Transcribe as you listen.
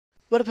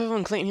What up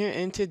everyone, Clayton here,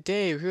 and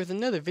today we're here with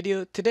another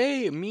video.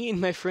 Today, me and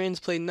my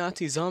friends played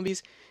Nazi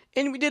Zombies,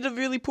 and we did a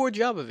really poor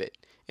job of it.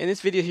 And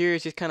this video here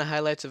is just kind of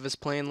highlights of us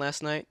playing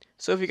last night.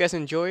 So if you guys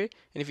enjoy it,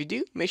 and if you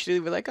do, make sure to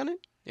leave a like on it,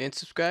 and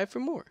subscribe for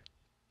more.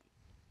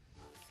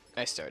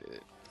 I started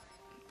it.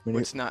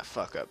 Let's not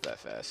fuck up that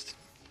fast.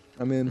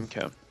 I'm in.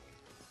 Okay. I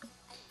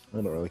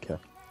don't really care.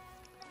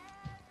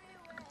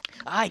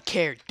 I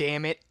care,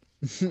 damn it.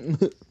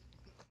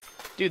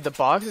 Dude, the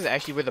box is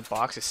actually where the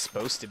box is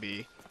supposed to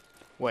be.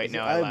 Wait,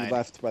 no, I lied.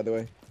 left, by the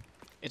way.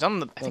 It's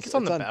on the. I think it's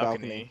on the balcony.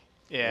 balcony.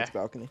 Yeah. It's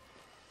balcony.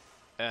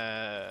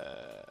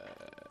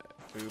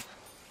 Boop.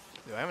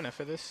 Do I have enough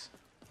for this?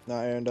 No,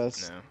 Aaron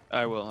does. No.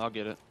 I will. I'll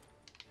get it.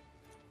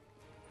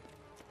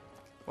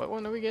 What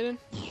one are we getting?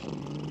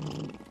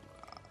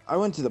 I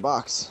went to the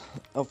box.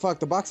 Oh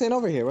fuck, the box ain't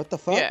over here. What the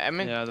fuck? Yeah, I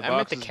meant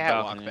the is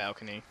catwalk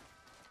balcony.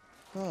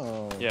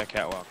 Oh. Yeah,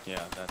 catwalk.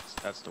 Yeah,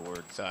 that's the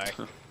word. Sorry. I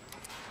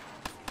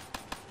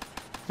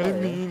Sorry.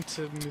 didn't mean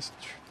to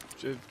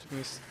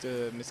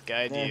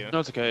misguide Yeah. you. No,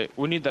 it's okay.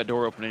 We need that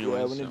door open anyway.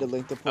 Yeah, we need to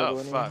link the portal. Oh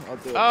anyway. fuck. I'll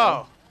do it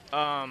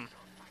Oh.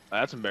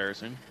 That's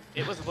embarrassing.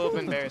 It was a little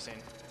bit embarrassing.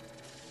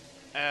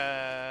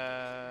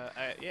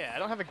 Yeah, I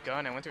don't have a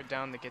gun. I went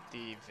down to get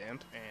the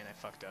vimp and I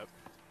fucked up.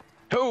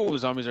 Oh,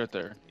 zombies right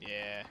there.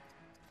 Yeah.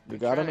 You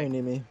got him or you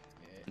need me?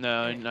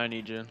 No, I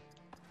need you.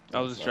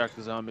 I'll distract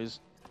the zombies.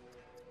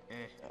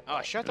 Oh,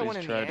 I shot the At one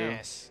in least the try to.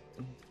 ass.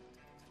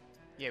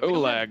 Yeah, Oh, we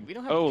don't lag. Have, we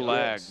don't have Oh, guns.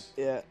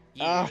 lag. Yeah.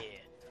 Yeah. Ah.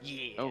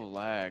 Yeah. Oh,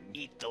 lag.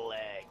 Eat the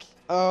leg.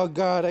 Oh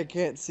god, I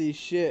can't see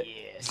shit.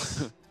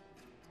 Yes.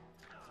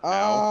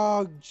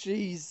 Oh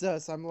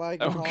Jesus, I'm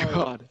lagging Oh hard.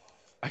 god.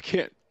 I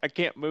can't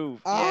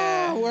move. Ah,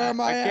 Yeah. where am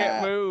I, I at?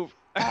 can't move.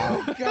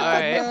 Oh god,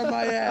 Alright. where am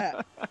I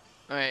at?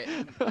 Alright,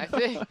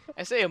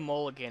 I say a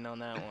mulligan on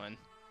that one.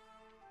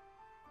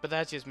 But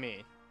that's just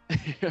me. Well,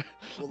 look at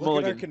our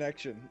Mulligan.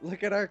 connection.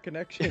 Look at our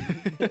connection.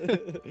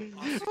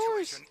 Of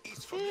course.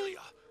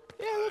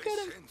 Yeah, look at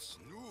him.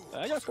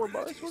 I got 4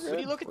 bars. We're good. Would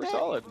you look at We're that?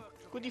 solid.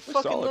 Would you We're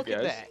fucking solid, look at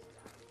guys. that?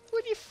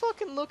 Would you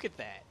fucking look at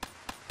that?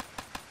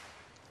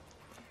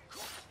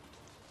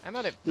 I'm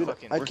not a Dude,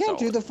 fucking. I We're can't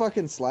do solid. the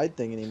fucking slide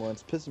thing anymore.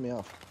 It's pissing me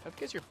off. That's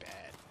because you're bad.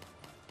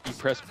 You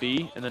press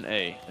B and then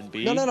A and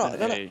B. No, and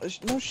no. A.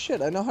 No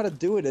shit. I know how to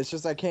do it. It's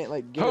just I can't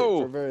like get it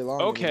Oh, for very long.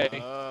 okay.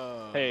 anymore.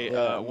 Oh. Hey,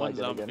 Yeah, I'm one lagging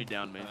zombie again.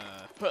 down me.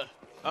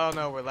 Oh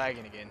no, we're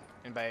lagging again.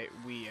 And by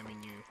we, I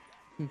mean you.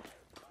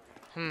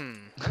 I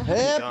don't have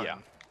Hip. a gun. Yeah.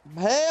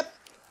 Hip.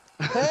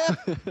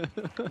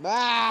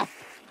 Ah.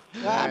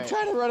 I'm Alright.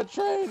 trying to run a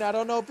train. I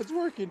don't know if it's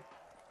working.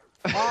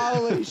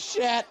 Holy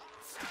shit.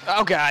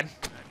 Oh god.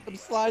 I'm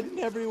sliding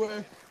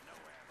everywhere.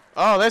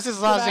 Oh, this is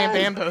Los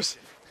Grenade. Zambambos.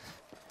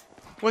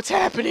 What's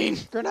happening?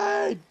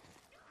 Grenade.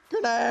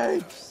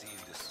 Grenade.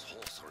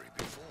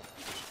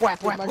 Whap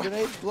Did whap my whap.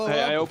 grenades blow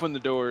Hey, I up? opened the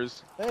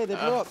doors. Hey, they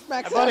blew up.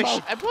 Max I ammo.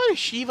 bought a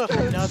Shiva for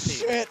Oh, nothing.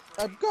 shit.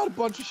 I've got a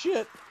bunch of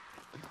shit.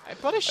 I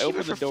bought a I Shiva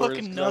opened for the doors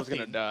fucking 'cause I was nothing.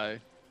 gonna die.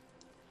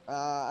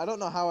 I don't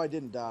know how I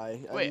didn't die.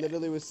 I Wait.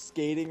 literally was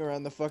skating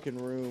around the fucking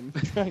room.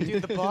 Trying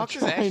Dude, the box is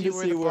trying actually to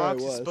where see the where I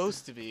box is was.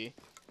 supposed to be.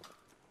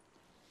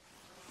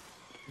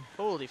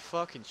 Holy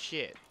fucking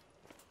shit.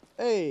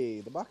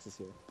 Hey, the box is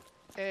here.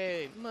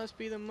 Hey, must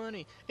be the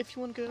money. If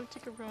you wanna go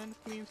take a ride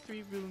with me,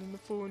 3 wheel in the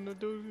 4 in the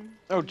door.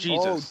 Oh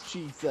Jesus! Oh,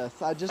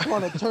 Jesus. I just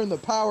want to turn the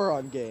power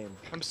on game.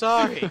 I'm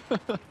sorry.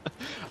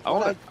 I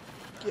want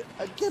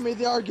Give me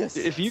the Argus.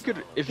 to. If you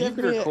could Give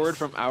me it. record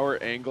from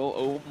our angle,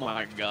 oh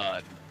my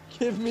God!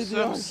 Give me the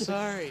So Argus.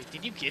 sorry.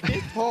 Did you get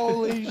it?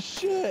 Holy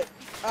shit.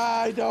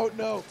 I don't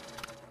know.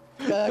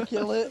 Did I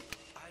kill it?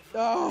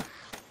 Oh.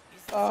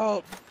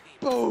 Oh.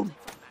 Boom.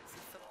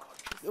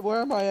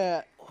 Where am I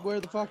at? Where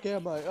the fuck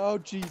am I? Oh,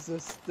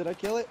 Jesus. Did I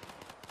kill it?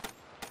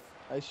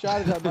 I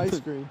shot it at my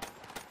screen.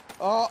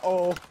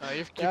 Uh-oh. Oh,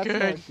 you're That's good.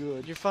 not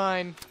good. You're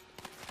fine.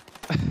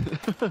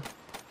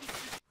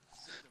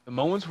 The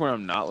moments where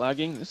I'm not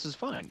lagging, this is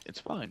fine. It's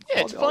fine.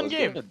 Yeah, it's a fun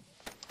game. good.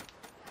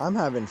 I'm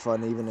having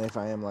fun even if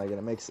I am lagging.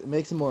 It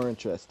makes it more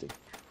interesting.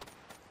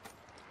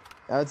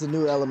 Adds a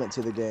new element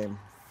to the game.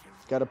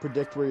 Gotta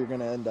predict where you're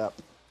gonna end up.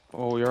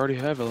 Oh, we already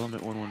have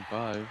element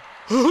 115.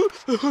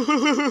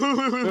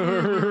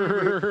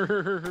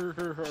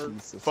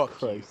 Jesus Fuck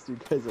you. Christ, you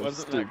guys are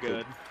Wasn't stupid. that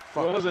good?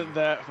 Fuck Wasn't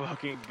that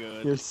fucking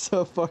good? You're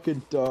so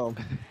fucking dumb.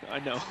 I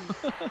know.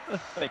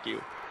 Thank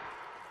you.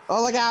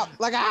 Oh, look out!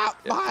 Look out!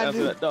 Yeah, Behind after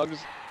you! that dog's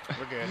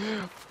We're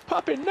good.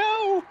 popping.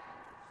 No!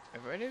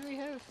 Where did we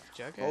have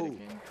Jughead Oh.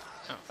 again?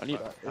 Oh, I need.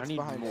 It's I need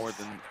behind more us.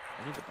 than.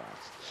 I need the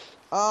box.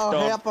 Oh,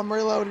 Dog. help! I'm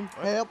reloading.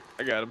 What? Help!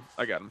 I got him.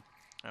 I got him.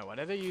 Oh, why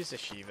did I use the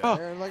Shiva? Oh.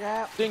 Aaron, look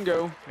out!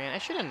 Dingo. Man, I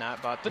should have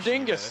not bought the, The Shiva.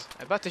 dingus.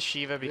 I bought the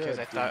Shiva because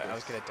a I thought I dingus.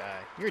 was gonna die.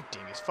 You're a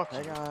dingus. Fuck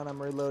Hang you. on,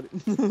 I'm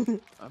reloading.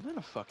 I'm not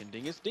a fucking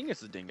dingus.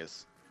 Dingus is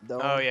dingus.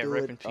 Don't Oh, yeah, do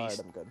rip it. in peace. Alright,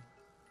 I'm good.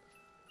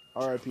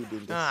 R.I.P.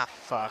 Dingus. Ah,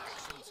 fuck.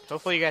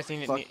 Hopefully you guys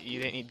didn't Fuck you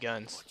didn't need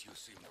guns.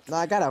 No,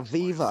 I got a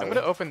Viva. I'm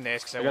gonna open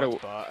this because I I, gotta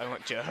want I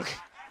want Jug.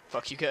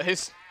 Fuck you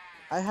guys.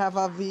 I have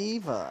a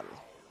Viva.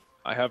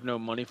 I have no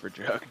money for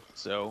Jug,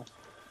 so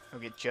I'll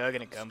get Jug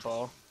and a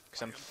gumball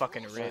because I'm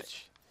fucking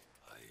rich.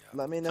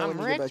 Let me know I'm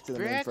when you get back rich, to the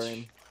bitch.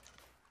 mainframe.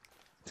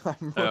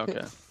 I'm Oh, rich.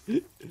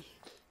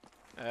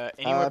 okay.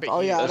 Anywhere but oh,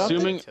 here. yeah, I don't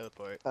Assuming think-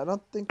 teleport. I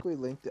don't think we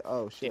linked it.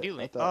 Oh shit. Did you I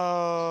link?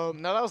 thought-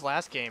 No, that was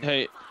last game.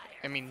 Hey,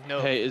 I mean,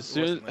 no. hey, it as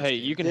soon wasn't last hey,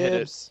 game. you can hit it.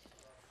 Dibs.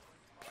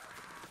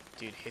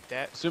 Dude, hit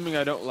that. Assuming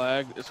I don't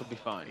lag, this will be Are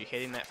fine. you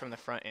hitting that from the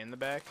front and the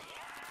back?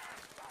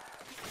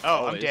 Oh,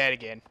 I'm Always. dead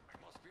again.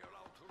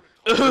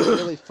 You're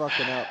really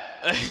fucking up.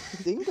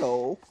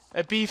 Dingo.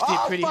 I beefed it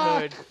Oh, pretty fuck!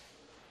 hard.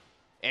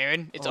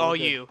 Aaron, it's Oh, we're all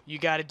good. you. You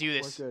gotta do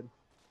We're this. good.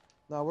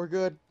 No, we're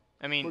good.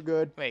 I mean, We're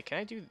good. wait,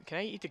 can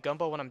I eat the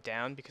gumball when I'm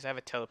down? Because I have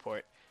a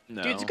teleport.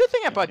 No. Dude, it's a good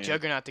thing I you brought can't.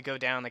 Juggernaut to go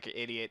down like an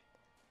idiot.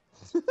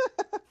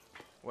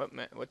 What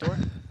door?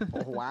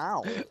 Oh,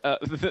 wow.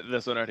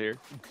 This one right here.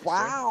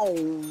 Wow.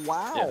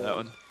 Wow. Yeah, that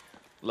one.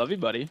 Love you,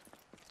 buddy.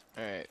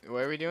 Alright,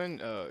 what are we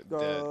doing? Oh,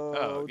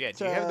 Go yeah,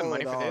 do you have the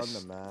money for tell it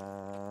this? on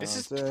the This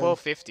is mountain.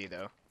 $12.50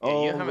 though. Yeah,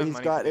 you don't have Oh, enough he's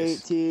money got for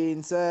this.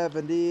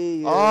 1870.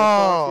 You're Oh.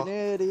 a fucking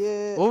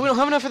idiot. Well, we don't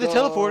have enough for the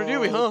teleporter, do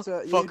we, huh?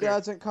 It Fucker.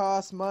 doesn't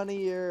cost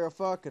money. You're a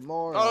fucking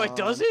moron. Oh, it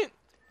doesn't?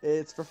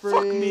 It's for free.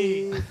 Fuck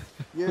me.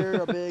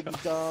 You're a big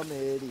dumb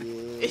If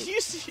idiot. you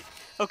see,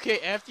 okay,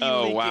 after you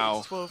Oh link wow. it,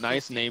 it's $12.50.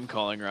 Nice name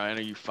calling, Ryan.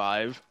 Are you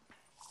 5?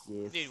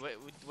 Yes. Dude,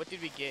 what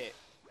did we get?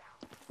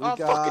 We Oh,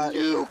 got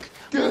fucking nuke!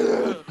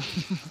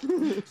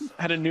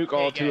 Had to nuke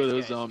all Hey, two of guys,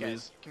 those guys, zombies.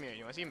 guys, come here,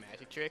 you wanna see a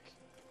magic trick?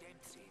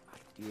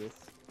 Yes.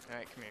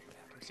 Alright, come here.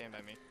 Come stand by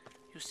me.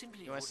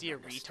 You wanna see a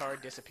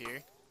retard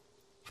disappear?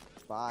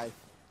 Bye.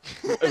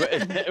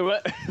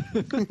 What?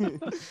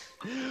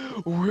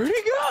 Where'd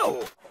he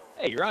go?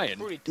 Hey, Ryan.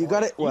 You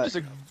got it. You What?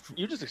 just,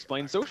 you just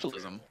explained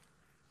socialism.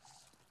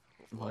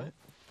 What?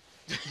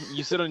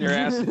 You sit on your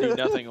ass and do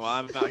nothing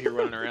while I'm out here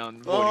running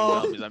around voting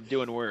Oh. zombies. I'm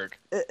doing work.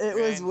 It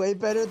was Ryan. way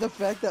better the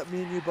fact that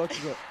me and you both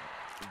go.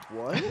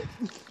 What?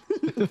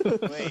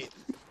 Wait.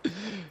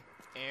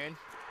 Aaron,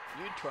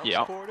 you a Trump Yeah.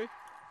 supporter?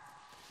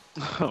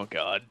 Oh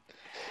God.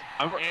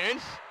 I'm, Aaron,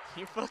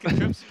 you fucking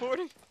Trump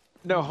supporter?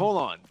 no, hold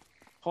on.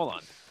 Hold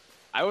on.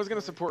 I was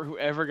gonna support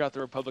whoever got the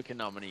Republican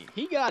nominee.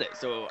 He got it,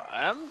 so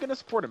I'm gonna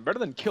support him. Better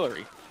than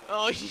Hillary.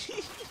 Oh,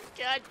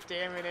 god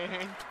damn it,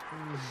 Aaron.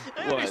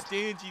 I What?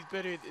 understand she's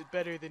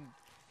better than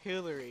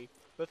Hillary,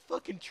 but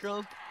fucking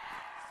Trump.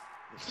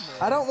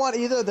 I don't want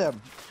either of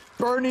them.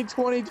 Bernie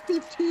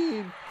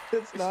 2015.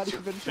 It's not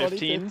even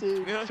 15?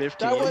 2015. Yeah.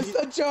 15. That was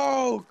the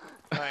joke.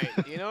 Alright,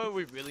 you know what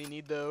we really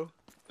need though?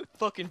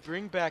 Fucking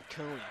bring back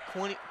Coney.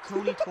 Coney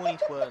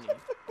 2020.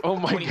 Oh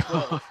my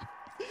 2012. God.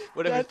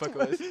 Whatever the fuck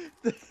it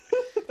was.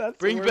 That's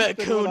Bring worse back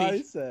than Coney. What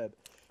I said.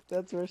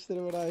 That's worse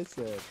than what I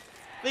said.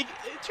 Like,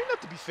 it turned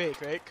out to be fake,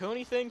 right?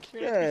 Coney thing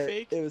turned out to Yeah, be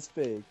fake? it was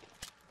fake.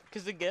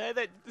 Because the guy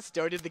that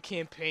started the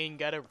campaign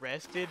got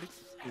arrested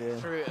Yeah.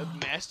 for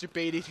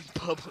masturbating in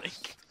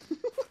public.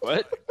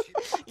 What?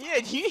 Yeah,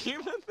 do you hear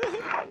about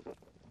that?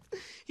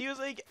 He was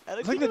like, I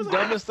It's think like it the was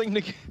dumbest thing to.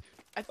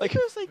 I think like,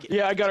 it was like,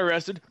 Yeah, I got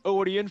arrested. Oh,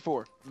 what are you in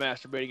for?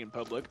 Masturbating in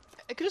public.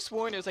 I could have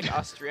sworn it was like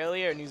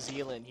Australia or New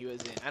Zealand he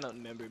was in. I don't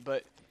remember,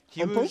 but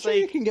he I'm was pretty sure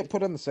you like, can get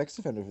put on the sex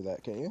offender for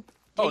that, can't you? yeah,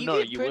 Oh you no,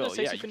 get you put on a will. sex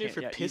Yeah, you offender can't.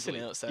 for Yeah, pissing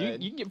easily.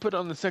 outside. You can get put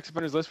on the sex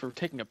offenders list for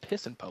taking a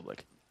piss in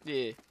public.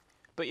 Yeah.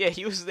 But yeah,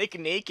 he was like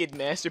naked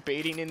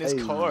masturbating in his Hey.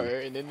 car,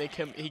 and then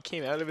he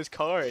came out of his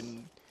car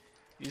and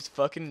he was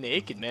fucking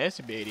naked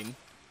masturbating.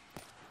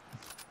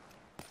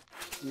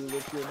 Do you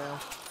live here now?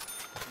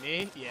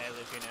 Me? Yeah, I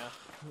live here now.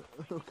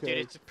 Okay. Dude,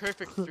 it's a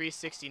perfect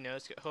 360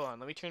 nose. Hold on,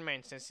 let me turn my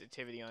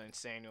insensitivity on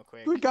insane real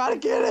quick. We gotta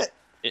get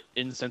it.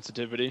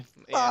 Insensitivity.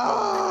 Yeah,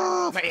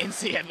 hold on. Ah!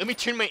 Yeah, let me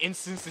turn my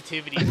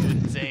insensitivity to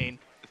insane.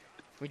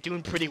 We're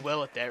doing pretty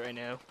well at that right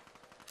now.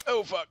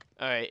 Oh fuck.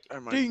 All right.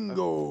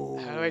 Dingo.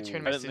 How do I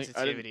turn my I didn't think-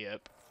 I didn't- sensitivity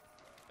up?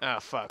 Oh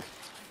fuck.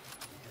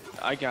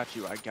 I got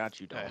you. I got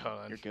you, dog. Alright, hold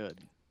on. You're good.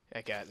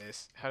 I got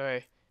this. How do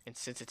I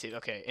insensitivity?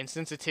 Okay,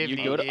 insensitivity.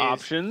 You go to is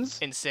options.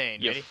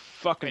 Insane. You Ready?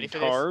 fucking Ready for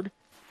this? tard.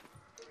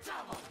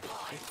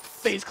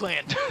 FaZe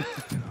Clan.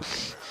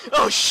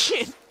 Oh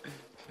shit.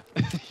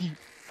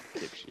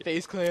 Dipshit.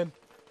 FaZe Clan.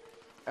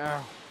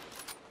 Ow.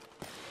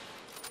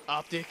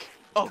 Optic.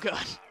 Oh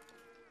god.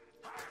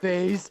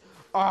 Phase.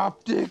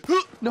 Optic.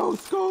 No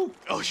scope.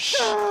 Oh shit.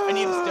 I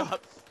need to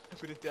stop. I'm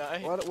gonna die.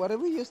 What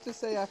did we used to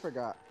say? I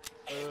forgot.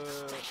 Oh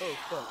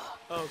fuck.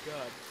 Oh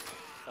god.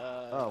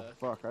 Oh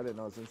fuck! I didn't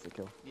know it was insta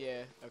kill.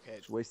 Yeah. Okay.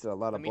 Just wasted a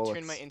lot Let of me bullets.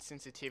 turn my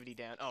insensitivity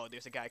down. Oh,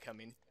 there's a guy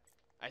coming.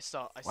 I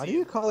Why see do you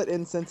him. call it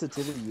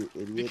insensitivity, you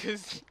idiot?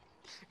 Because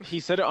He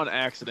said it on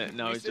accident.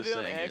 No, we he's said just it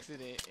on saying it.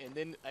 accident, and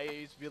then I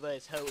just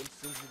realized how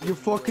insensitive You we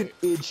fucking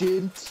were.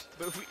 agent.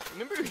 But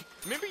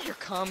remember your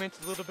comments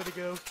a little bit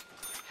ago?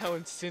 How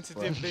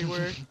insensitive they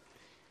were.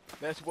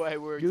 That's why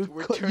we're You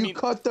turning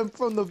cut them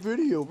from the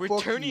video. we're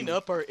Fuck turning you.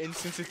 up our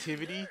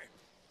insensitivity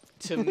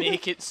to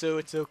make it so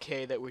it's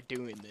okay that we're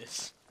doing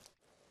this.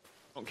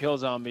 Don't kill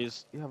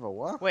zombies. You have a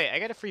what? Wait, I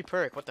got a free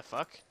perk. What the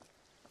fuck?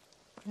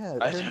 Yeah,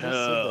 I, Aaron just said that,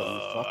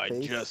 you I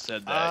fuckface. just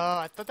said Oh, that.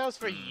 I thought that was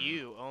for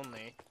you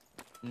only.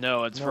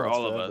 No, it's No, for it's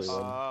all for of us.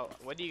 everyone. Oh,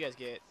 what do you guys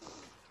get?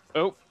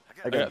 Oh,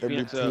 I got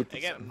Phoenix MVP. up. I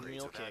got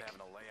Mule Kick.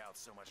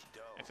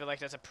 I feel like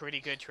that's a pretty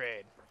good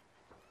trade.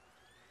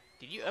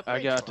 Did you upgrade?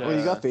 I got. Oh,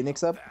 you got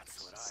Phoenix up?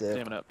 Sick.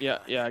 Stamina up. Yeah,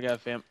 yeah, I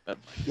got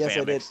Yes,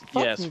 I did. Famix.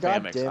 Yes, Fucking Famix.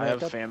 goddamn I it, have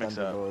got Famix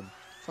up. Thunderlord.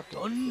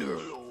 Fucking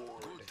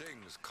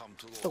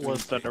The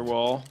worst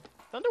Thunderwall.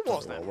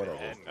 Thunderwall's not Whatever.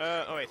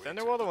 bad. Oh wait,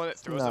 Thunderwall the one that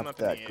throws them Not up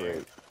in that the air.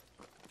 great.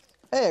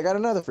 Hey, I got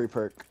another free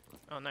perk.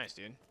 Oh nice,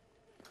 dude.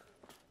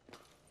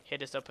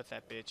 Hit us up with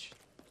that bitch.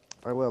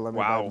 I will. Let me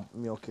Wow. buy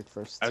Mule Kick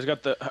first.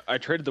 I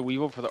traded the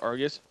Weevil for the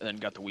Argus, and then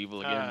got the Weevil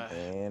again.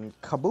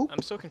 And kaboop.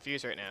 I'm so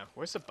confused right now.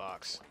 Where's the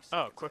box?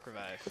 Oh, quick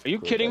revive. Are you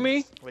Cool, kidding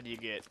me? What do you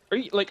get? Are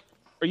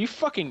you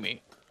fucking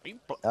me? Are you,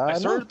 I No,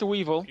 started with the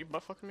Weevil. are you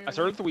butt fucking me? I right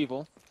started now? with the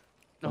Weevil.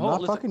 No, I'm hold on,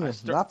 not listen, fucking I you.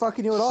 start- Not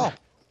fucking you at all.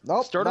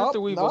 Nope. Started nope, with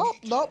the Weevil. Nope.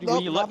 Nope. Will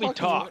Nope. you not let me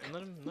fucking you. talk?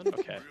 Let him.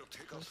 Okay.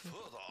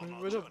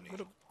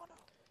 What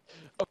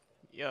up?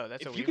 Yo,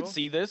 that's a If Weevil? you could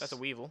see this, That's a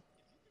Weevil.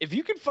 if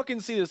you could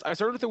fucking see this, I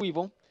started with the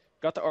Weevil,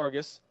 got the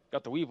Argus,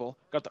 got the Weevil,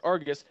 got the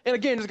Argus, and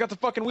again just got the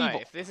fucking Weevil.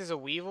 Alright, if this is a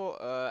Weevil,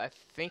 I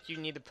think you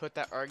need to put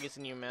that Argus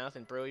in your mouth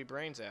and blow your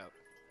brains out.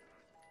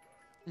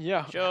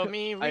 Yeah. Show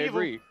me Weevil. I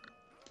agree.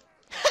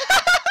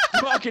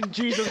 Fucking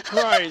Jesus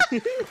Christ!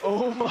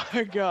 Oh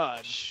my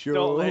God! Show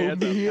Don't lay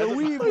me a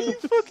Weevil. Are you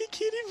fucking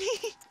kidding me?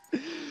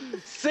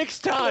 6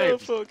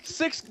 times! fuck.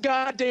 6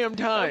 goddamn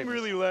times! I'm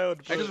really loud.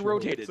 I just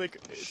rotated.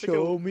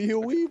 Show me a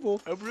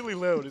Weevil. I'm really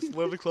loud. It's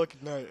 11 o'clock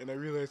at night, and I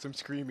realize I'm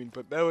screaming,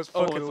 but that was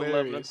Oh, fucking it's 11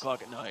 hilarious.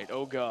 o'clock at night.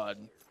 Oh God.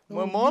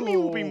 My Oh, mommy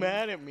will be no.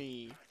 mad at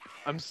me.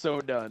 I'm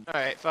so done.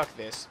 Alright, fuck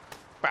this.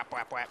 Whap,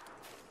 whap, whap.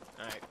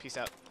 Alright, peace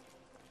out.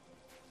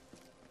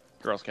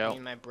 Girl Me Scout.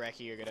 and my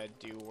brekkie are gonna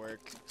do work,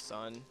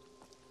 son.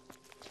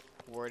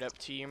 Word up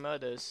to your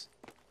mothers.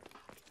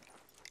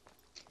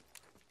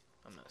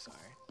 I'm not sorry.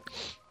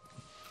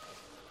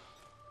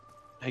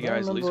 Hey I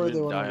guys, at least remember we the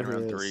didn't one die in over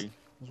round here is. 3.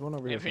 There's one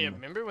over Yeah, here. somewhere.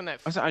 remember when that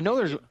I said, I know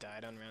there's. kid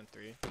died on round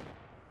 3?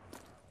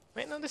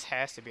 Wait, no, this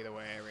has to be the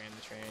way I ran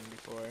the train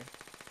before.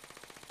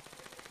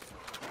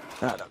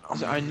 I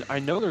don't know. I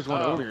know there's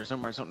one Oh. over here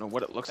somewhere. I just don't know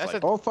what it looks That's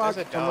like. Oh fuck!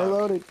 There's a I'm dog.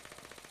 reloading.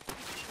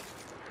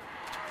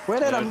 Wait,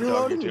 Yeah, I'm there's a dog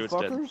reloading, here you too,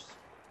 it's dead. fuckers.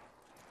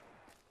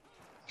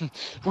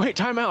 Wait,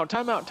 time out,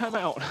 time out, time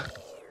out.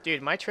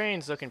 Dude, my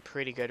train's looking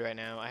pretty good right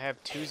now. I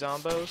have 2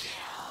 zombos.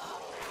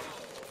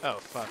 Oh,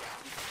 fuck.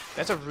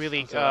 That's a really,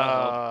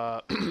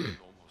 Wanna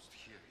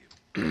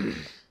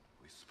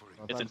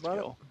It's talk a about it?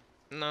 skill.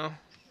 no.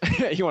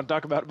 You want to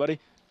talk about it, buddy?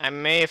 I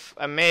may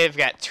have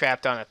got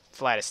trapped on a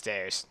flight of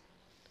stairs.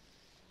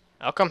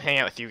 I'll come hang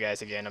out with you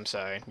guys again, I'm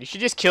sorry. You should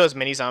just kill as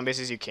many zombies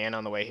as you can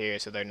on the way here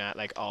so they're not,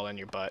 like, all in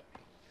your butt.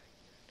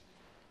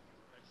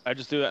 I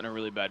just threw that in a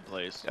really bad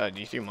place. Oh, do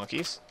you threw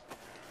monkeys?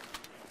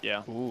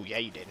 Yeah. Ooh, yeah,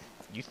 you did.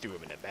 You threw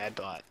them in a bad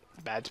spot.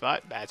 Bad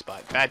spot? Bad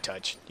spot. Bad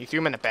touch. You threw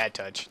them in a bad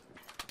touch.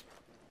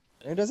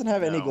 Aaron doesn't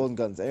have any No. golden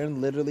guns. Aaron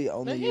literally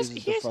only he has-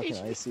 uses he the has fucking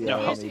HP. ICR No,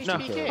 and no.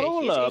 HBK.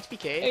 Hold He has up.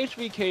 HBK.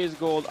 HVK is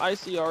gold.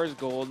 ICR is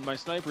gold. My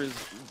sniper is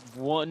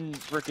one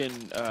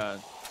freaking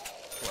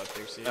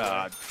Bloodthirsty.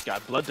 God,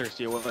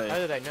 bloodthirsty How away.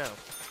 did I know?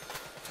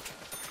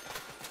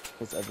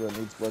 Because everyone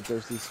needs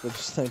bloodthirsty switch Yeah,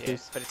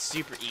 snipers. but it's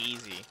super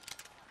easy.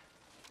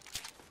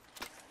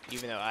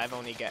 Even though I've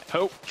only got...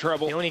 Hope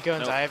trouble. The only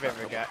guns Nope, I've not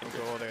ever trouble. gotten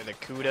gold are the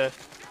Kuda,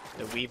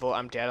 the Weevil,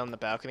 I'm dead on the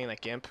balcony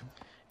like Gimp,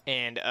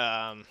 and,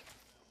 the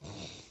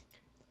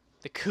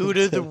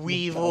Kuda, the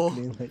Weevil,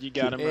 You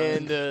got him.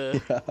 and,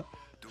 Yeah.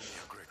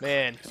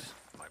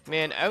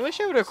 man, I wish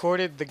I would have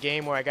recorded the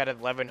game where I got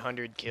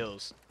 1,100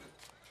 kills.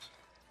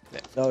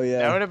 Oh That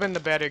yeah. would have been the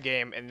better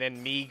game, and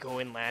then me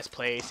going last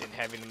place and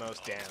having the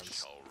most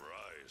downs.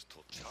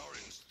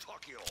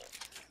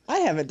 I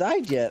haven't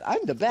died yet.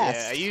 I'm the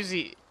best.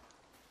 Yeah,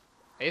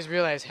 I just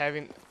realized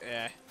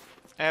I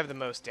have the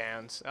most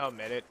downs. I'll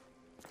admit it.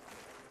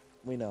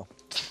 We know.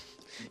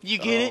 You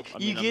get it? I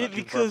mean, You I'm get not it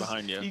too far because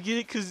behind you. get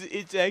it because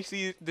it's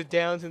actually the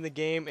downs in the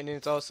game, and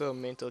it's also a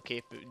mental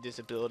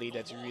disability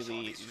that's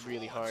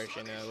really harsh,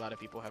 and a lot of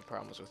people have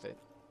problems with it.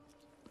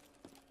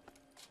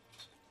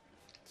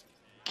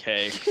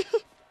 Okay.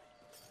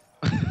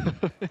 I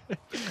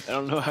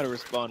don't know how to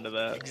respond to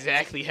that.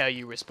 Exactly how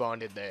you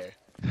responded there.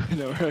 I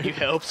know, right? You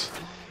helped.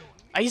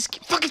 I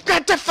just fucking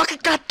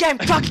goddamn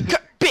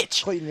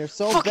bitch. Clayton, you're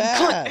so Fucking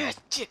bad. cunt, ass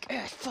chick,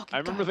 ass fucking. I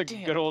remember the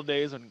goddamn. good old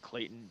days when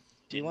Clayton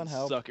you want didn't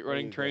help? suck at There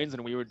running you go. trains,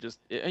 and we would just.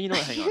 You know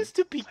what? Hang I on. used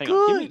to be Hang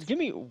good. on. Give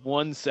me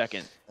 1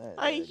 second.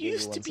 I Give me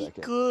used to 1 be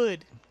second.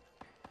 good.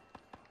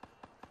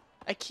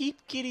 I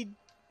keep getting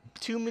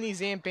too many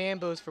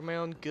Zambambos for my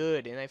own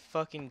good, and I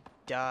fucking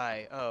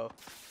die. Oh.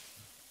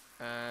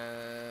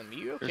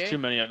 You okay? There's too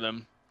many of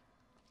them.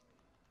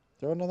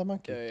 Throw another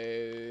monkey.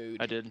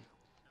 Dude. I did.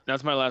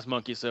 That's my last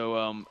monkey, so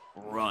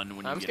run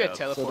when you I'm just get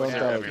gonna up. teleport don't now.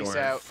 die Peace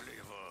everywhere. out.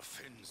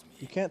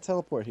 You can't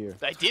teleport here.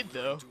 I did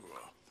though.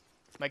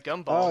 My Oh,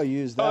 gumball.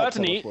 use that. Oh, that's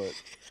neat. teleport.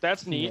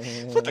 That's neat.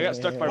 I got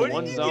stuck by What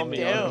one did you zombie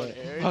get down, on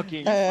Aaron?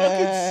 fucking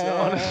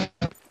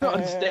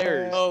Fucking on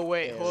stairs. Oh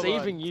wait, hold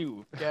saving on,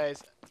 you.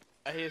 guys.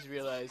 I just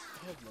realized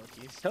I have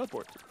monkeys.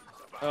 Teleport.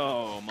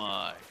 Oh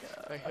my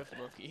god. I have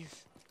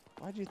monkeys.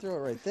 Why'd you throw it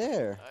right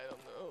there? I don't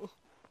know.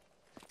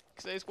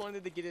 Cause I just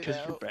wanted to get it Because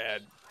you're out.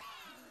 bad.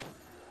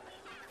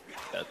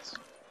 That's.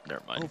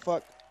 Never Oh mind.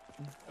 fuck.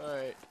 All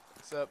right.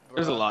 What's up, bro?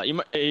 There's a lot. You're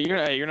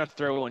gonna have to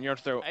throw one. You have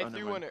to throw. I Oh, threw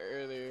never one mind.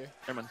 earlier.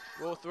 Never mind.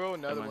 We'll throw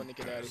another Never one mind.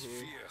 to get out of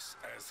here.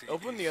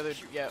 Open the other.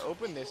 Yeah,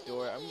 open this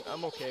door.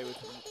 I'm okay with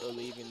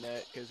leaving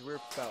that because we're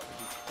about to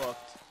be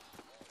fucked.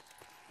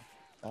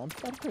 I'm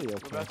pretty We're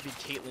okay. about to be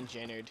Caitlyn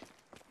Jennered.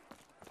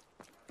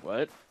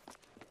 What?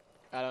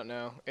 I don't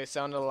know. It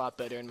sounded a lot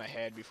better in my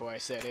head before I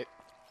said it.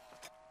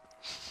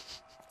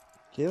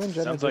 Caitlyn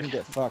Jenner Sounds didn't like-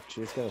 get fucked.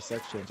 She just got a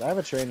sex change. I have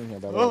a training here,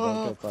 by the way.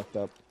 Don't get fucked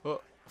up.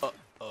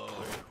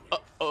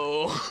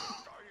 Uh-oh.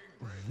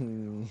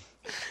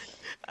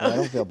 I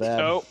don't feel bad.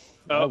 Oh.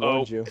 I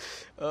warned you.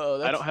 Uh-oh,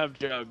 that's... I don't have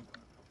jug.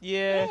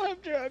 Yeah. I don't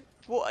have jug.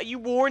 Well, you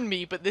warned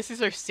me, but this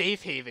is our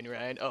safe haven,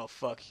 Ryan. Oh,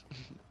 fuck.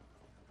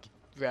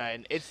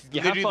 Ryan, it's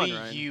Yeah, have fun, literally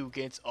Ryan. you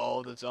against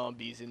all the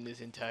zombies in this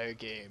entire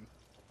game.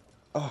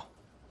 Oh,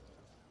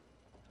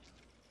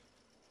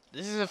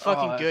 This is a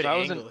fucking if good I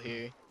was in- angle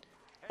here.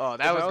 Oh, If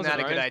that I was in not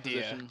a good Ryan's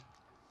idea. position-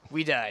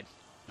 We died.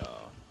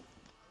 Oh.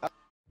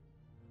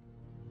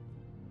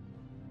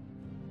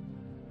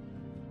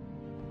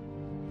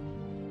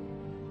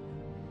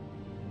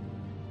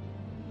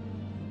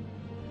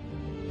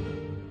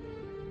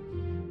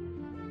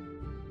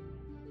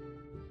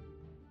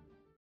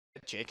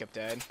 Jacob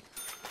died.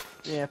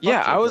 yeah. Fuck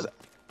Yeah, I was. Jacob.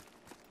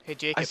 Hey,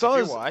 Jacob, saw if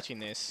you're his- watching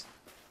this,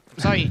 I'm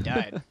sorry you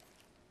died.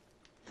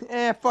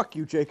 Fuck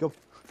you, Jacob.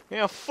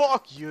 Yeah,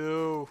 fuck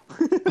you.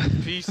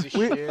 Piece of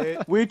We-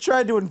 shit. We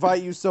tried to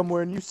invite you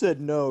somewhere and you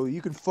said no.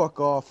 You can fuck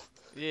off.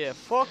 Yeah,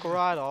 fuck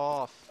right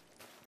off.